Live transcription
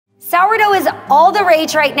Sourdough is all the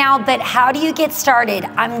rage right now, but how do you get started?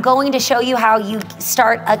 I'm going to show you how you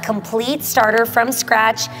start a complete starter from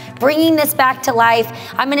scratch, bringing this back to life.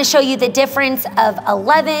 I'm gonna show you the difference of a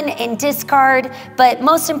leaven and discard, but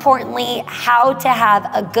most importantly, how to have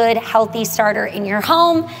a good, healthy starter in your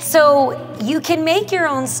home. So you can make your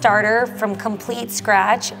own starter from complete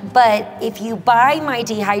scratch, but if you buy my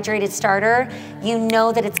dehydrated starter, you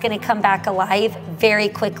know that it's gonna come back alive very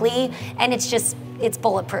quickly, and it's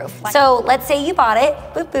bulletproof. So let's say you bought it,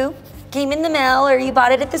 boop boop, came in the mail or you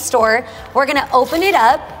bought it at the store. We're gonna open it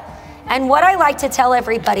up, and what I like to tell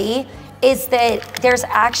everybody is that there's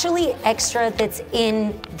actually extra that's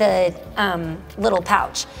in the little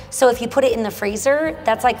pouch. So if you put it in the freezer,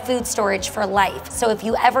 that's like food storage for life. So if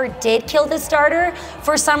you ever did kill the starter,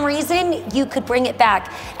 for some reason, you could bring it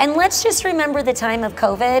back. And let's just remember the time of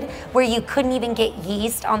COVID where you couldn't even get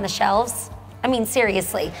yeast on the shelves. I mean,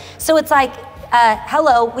 seriously. So it's like,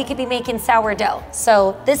 hello, we could be making sourdough.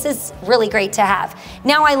 So this is really great to have.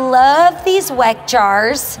 Now I love these wet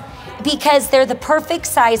jars because they're the perfect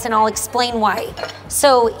size, and I'll explain why.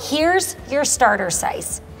 So here's your starter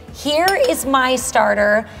size. Here is my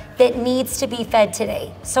starter that needs to be fed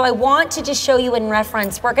today. So I want to just show you in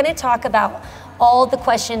reference, we're gonna talk about all the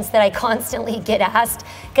questions that I constantly get asked,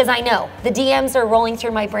 because I know the DMs are rolling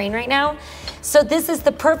through my brain right now. So this is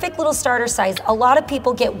the perfect little starter size. A lot of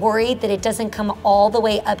people get worried that it doesn't come all the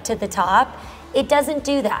way up to the top. It doesn't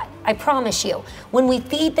do that, I promise you. When we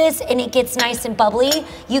feed this and it gets nice and bubbly,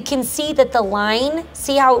 you can see that the line,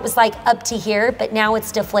 see how it was like up to here, but now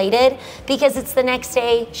it's deflated because it's the next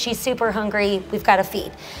day, she's super hungry, we've got to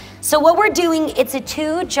feed. So what we're doing, it's a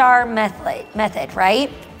 2-jar method, right?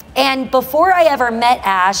 And before I ever met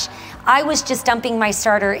Ash, I was just dumping my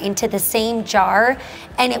starter into the same jar,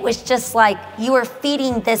 and it was just like you were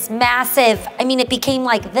feeding this massive, I mean, it became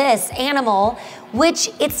like this animal, which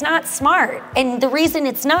it's not smart. And the reason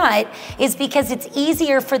it's not is because it's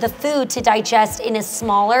easier for the food to digest in a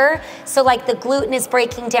smaller, so like the gluten is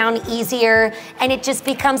breaking down easier and it just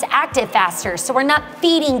becomes active faster. So we're not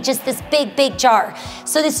feeding just this big, big jar.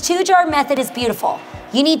 So this 2-jar method is beautiful.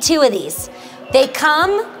 You need 2 of these. They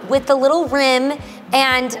come with the little rim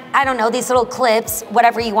and I don't know, these little clips,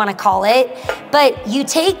 whatever you want to call it, but you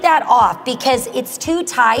take that off because it's too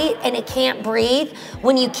tight and it can't breathe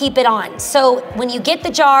when you keep it on. So when you get the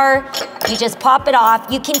jar, you just pop it off.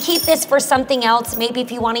 You can keep this for something else, maybe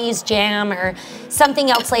if you want to use jam or something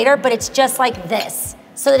else later, but it's just like this,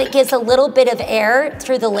 so that it gives a little bit of air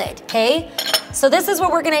through the lid, okay? So this is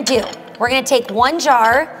what we're gonna do. We're gonna take 1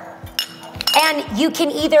 jar, and you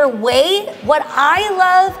can either weigh. What I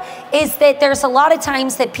love is that there's a lot of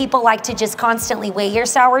times that people like to just constantly weigh your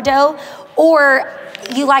sourdough, or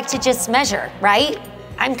you like to just measure, right?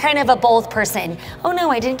 I'm kind of a both person. Oh no,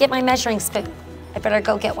 I didn't get my measuring spoon. I better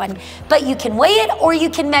go get one. But you can weigh it or you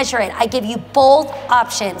can measure it. I give you both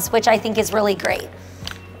options, which I think is really great.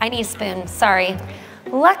 I need a spoon, sorry.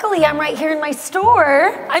 Luckily, I'm right here in my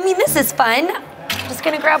store. I mean, this is fun. I'm just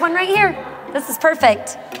gonna grab one right here. This is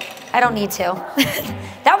perfect. I don't need to.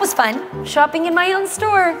 That was fun, shopping in my own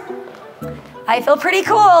store. I feel pretty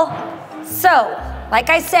cool. So, like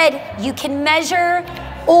I said, you can measure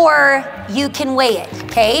or you can weigh it,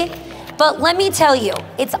 okay? But let me tell you,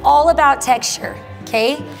 it's all about texture,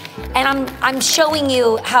 okay? And I'm showing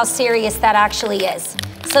you how serious that actually is.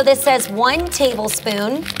 So this says 1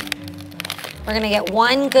 tablespoon. We're gonna get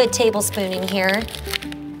 1 good tablespoon in here,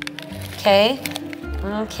 okay?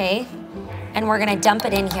 Okay. And we're gonna dump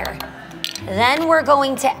it in here. Then we're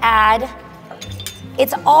going to add,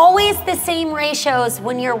 it's always the same ratios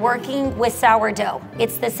when you're working with sourdough.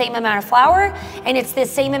 It's the same amount of flour and it's the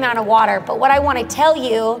same amount of water. But what I wanna tell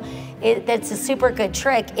you, that's a super good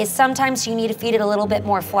trick, is sometimes you need to feed it a little bit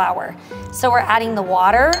more flour. So we're adding the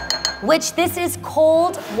water, which this is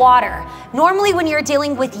cold water. Normally when you're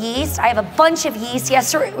dealing with yeast, I have a bunch of yeast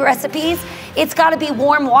recipes, it's gotta be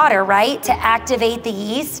warm water, right, to activate the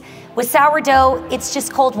yeast. With sourdough, it's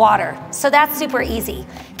just cold water. So that's super easy.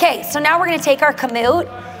 Okay, so now we're gonna take our kamut,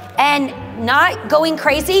 and not going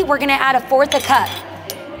crazy, we're gonna add 1/4 cup.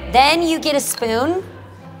 Then you get a spoon,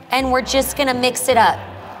 and we're just gonna mix it up.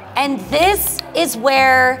 And this is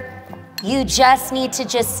where you just need to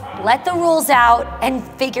just let the rules out and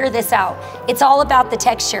figure this out. It's all about the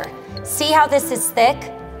texture. See how this is thick?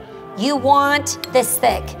 You want this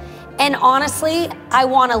thick. And honestly, I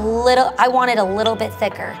want it a little bit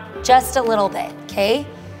thicker, just a little bit, okay?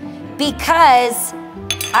 Because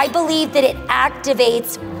I believe that it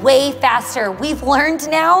activates way faster. We've learned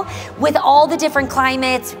now with all the different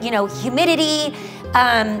climates, you know, humidity,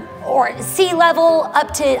 or sea level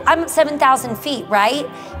up to, I'm 7,000 feet, right?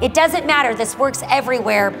 It doesn't matter, this works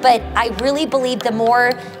everywhere, but I really believe the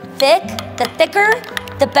more thick, the thicker,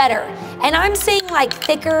 the better. And I'm saying like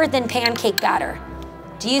thicker than pancake batter.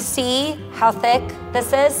 Do you see how thick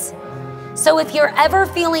this is? So if you're ever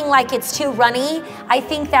feeling like it's too runny, I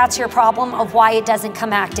think that's your problem of why it doesn't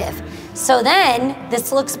come active. So then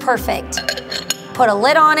this looks perfect. Put a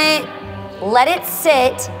lid on it, let it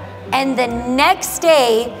sit, and the next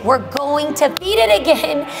day we're going to feed it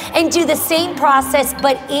again and do the same process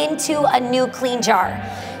but into a new clean jar.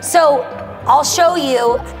 So I'll show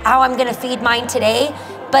you how I'm gonna feed mine today,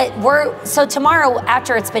 but so tomorrow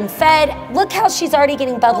after it's been fed, look how she's already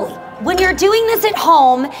getting bubbly. When you're doing this at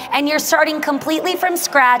home and you're starting completely from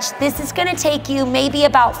scratch, this is gonna take you maybe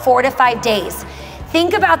about 4 to 5 days.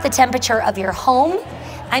 Think about the temperature of your home.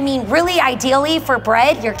 I mean, really ideally for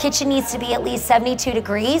bread, your kitchen needs to be at least 72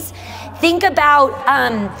 degrees. Think about,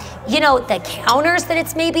 you know, the counters that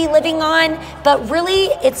it's maybe living on, but really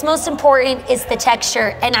it's most important is the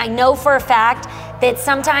texture. And I know for a fact that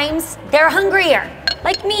sometimes they're hungrier,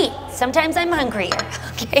 like me. Sometimes I'm hungrier,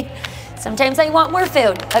 okay? Sometimes I want more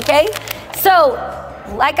food, okay? So,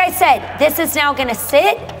 like I said, this is now gonna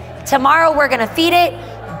sit. Tomorrow we're gonna feed it.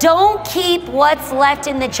 Don't keep what's left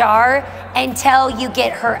in the jar until you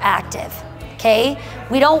get her active, okay?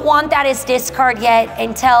 We don't want that as discard yet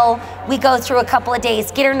until we go through a couple of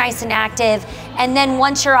days, get her nice and active, and then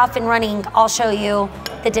once you're off and running, I'll show you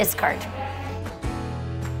the discard.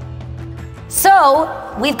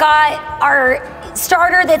 So we've got our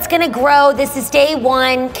starter that's gonna grow. This is day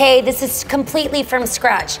 1, okay? This is completely from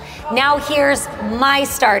scratch. Now here's my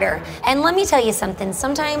starter. And let me tell you something,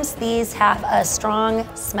 sometimes these have a strong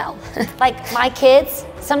smell. Like my kids,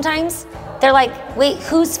 sometimes they're like, wait,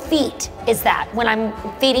 whose feet is that when I'm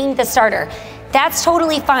feeding the starter? That's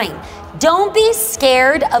totally fine. Don't be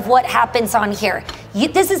scared of what happens on here.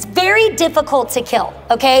 This is very difficult to kill,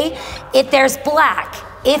 okay? If there's black,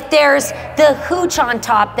 if there's the hooch on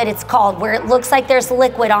top that it's called, where it looks like there's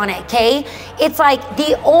liquid on it, okay? It's like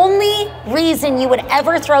the only reason you would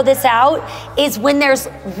ever throw this out is when there's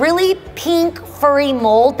really pink furry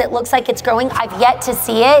mold that looks like it's growing. I've yet to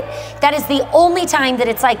see it. That is the only time that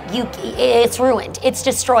it's like, it's ruined, it's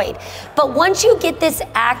destroyed. But once you get this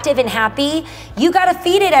active and happy, you gotta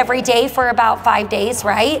feed it every day for about 5 days,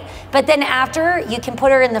 right? But then after, you can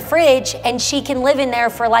put her in the fridge and she can live in there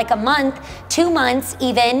for like a month, 2 months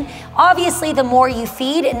even. Obviously, the more you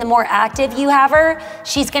feed and the more active you have her,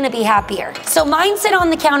 she's gonna be happier. So mine sit on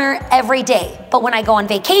the counter every day, but when I go on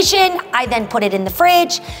vacation, I then put it in the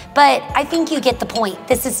fridge, but I think you get the point.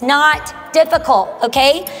 This is not difficult,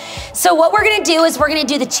 okay? So what we're gonna do is we're gonna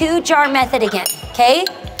do the 2-jar method again, okay?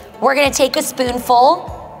 We're gonna take a spoonful,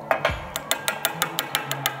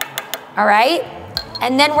 all right?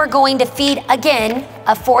 And then we're going to feed again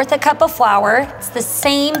 1/4 cup of flour. It's the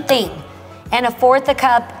same thing. And 1/4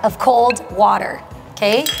 cup of cold water,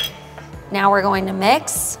 okay? Now we're going to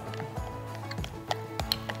mix,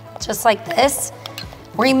 just like this.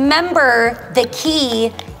 Remember, the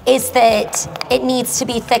key is that it needs to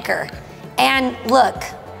be thicker. And look,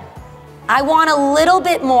 I want a little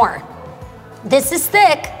bit more. This is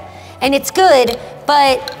thick and it's good,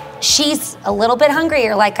 but she's a little bit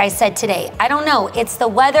hungrier, like I said today. I don't know, it's the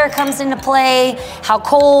weather comes into play, how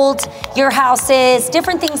cold your house is,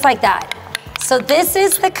 different things like that. So this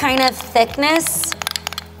is the kind of thickness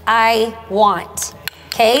I want,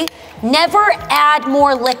 okay? Never add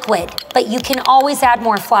more liquid, but you can always add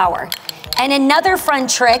more flour. And another fun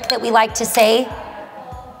trick that we like to say,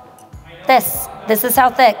 this is how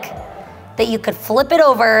thick, that you could flip it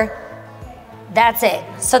over, that's it.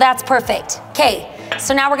 So that's perfect. Okay,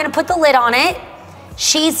 so now we're gonna put the lid on it.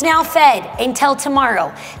 She's now fed until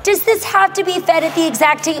tomorrow. Does this have to be fed at the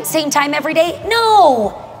exact same time every day?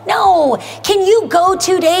 No. No. Can you go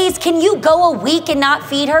 2 days? Can you go a week and not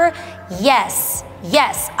feed her? Yes.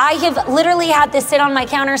 Yes, I have literally had this sit on my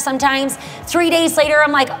counter sometimes. 3 days later,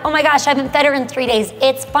 I'm like, oh my gosh, I haven't fed her in 3 days.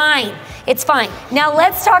 It's fine, it's fine. Now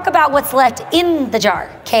let's talk about what's left in the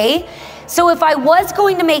jar, okay? So if I was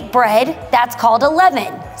going to make bread, that's called a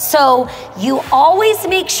leaven. So you always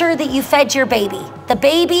make sure that you fed your baby. The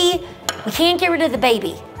baby, we can't get rid of the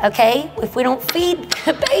baby, okay? If we don't feed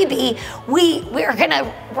the baby, we're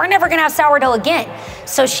never gonna have sourdough again.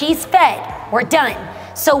 So she's fed, we're done.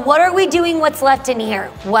 So what are we doing what's left in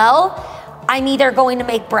here? Well, I'm either going to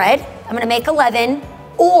make bread, I'm gonna make a leaven,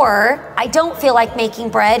 or I don't feel like making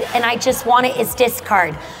bread and I just want it as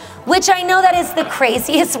discard. which I know that is the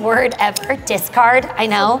craziest word ever, discard, I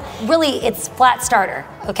know. Really, it's flat starter,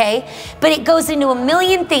 okay? But it goes into a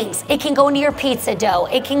million things. It can go into your pizza dough.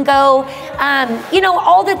 It can go, you know,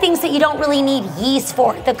 all the things that you don't really need yeast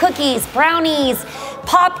for. The cookies, brownies,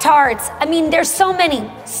 Pop-Tarts. I mean, there's so many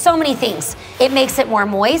things. It makes it more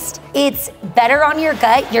moist. It's better on your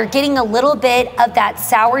gut. You're getting a little bit of that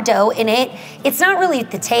sourdough in it. It's not really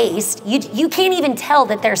the taste. You can't even tell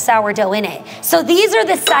that there's sourdough in it. So these are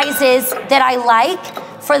the sizes that I like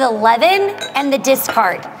for the leaven and the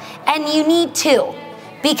discard. And you need two.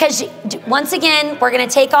 Because once again, we're gonna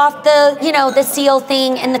take off the, you know, the seal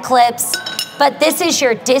thing and the clips, but this is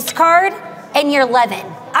your discard and your leaven.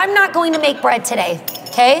 I'm not going to make bread today,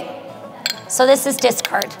 okay? So this is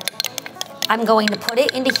discard. I'm going to put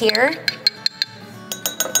it into here.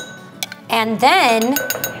 And then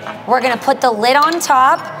we're gonna put the lid on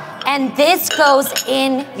top, and this goes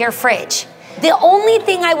in your fridge. The only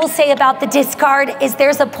thing I will say about the discard is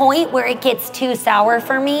there's a point where it gets too sour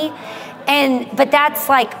for me, but that's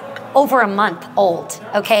like over a month old,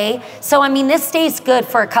 okay? So I mean, this stays good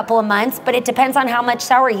for a couple of months, but it depends on how much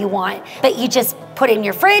sour you want. But you just put it in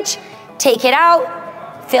your fridge, take it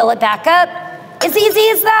out, fill it back up. As easy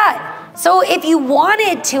as that. So if you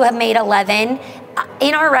wanted to have made a leaven,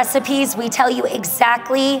 in our recipes, we tell you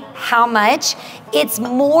exactly how much. It's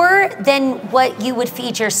more than what you would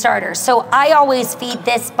feed your starter. So I always feed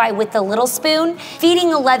this with the little spoon.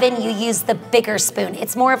 Feeding a leaven, you use the bigger spoon.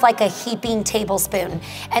 It's more of like a heaping tablespoon.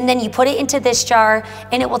 And then you put it into this jar,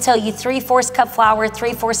 and it will tell you 3/4 cup flour,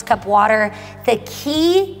 3/4 cup water. The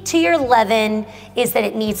key to your leaven is that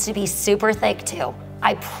it needs to be super thick too.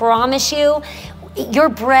 I promise you, your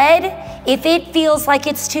bread, if it feels like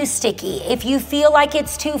it's too sticky, if you feel like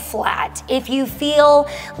it's too flat, if you feel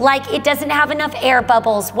like it doesn't have enough air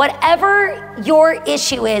bubbles, whatever your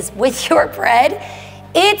issue is with your bread,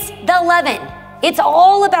 it's the leaven. It's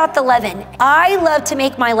all about the leaven. I love to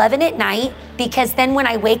make my leaven at night because then when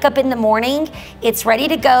I wake up in the morning, it's ready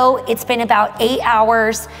to go. It's been about 8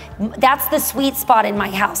 hours. That's the sweet spot in my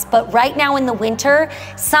house. But right now in the winter,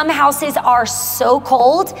 some houses are so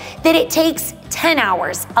cold that it takes 10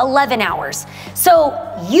 hours, 11 hours. So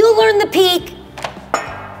you learn the peak,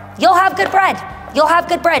 you'll have good bread. You'll have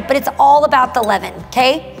good bread, but it's all about the leaven,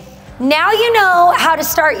 okay? Now you know how to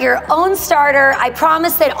start your own starter. I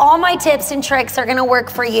promise that all my tips and tricks are gonna work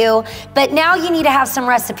for you, but now you need to have some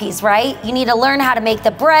recipes, right? You need to learn how to make the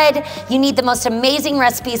bread. You need the most amazing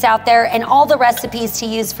recipes out there and all the recipes to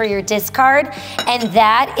use for your discard, and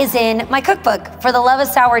that is in my cookbook, For the Love of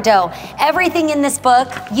Sourdough. Everything in this book,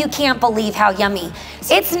 you can't believe how yummy.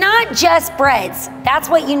 It's not just breads. That's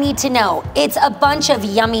what you need to know. It's a bunch of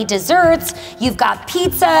yummy desserts. You've got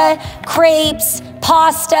pizza, crepes,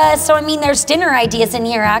 pasta. So I mean, there's dinner ideas in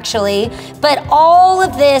here actually, but all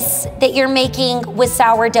of this that you're making with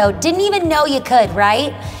sourdough, didn't even know you could,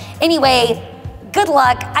 right? Anyway, good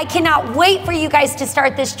luck. I cannot wait for you guys to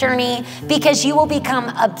start this journey because you will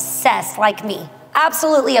become obsessed like me.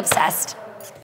 Absolutely obsessed.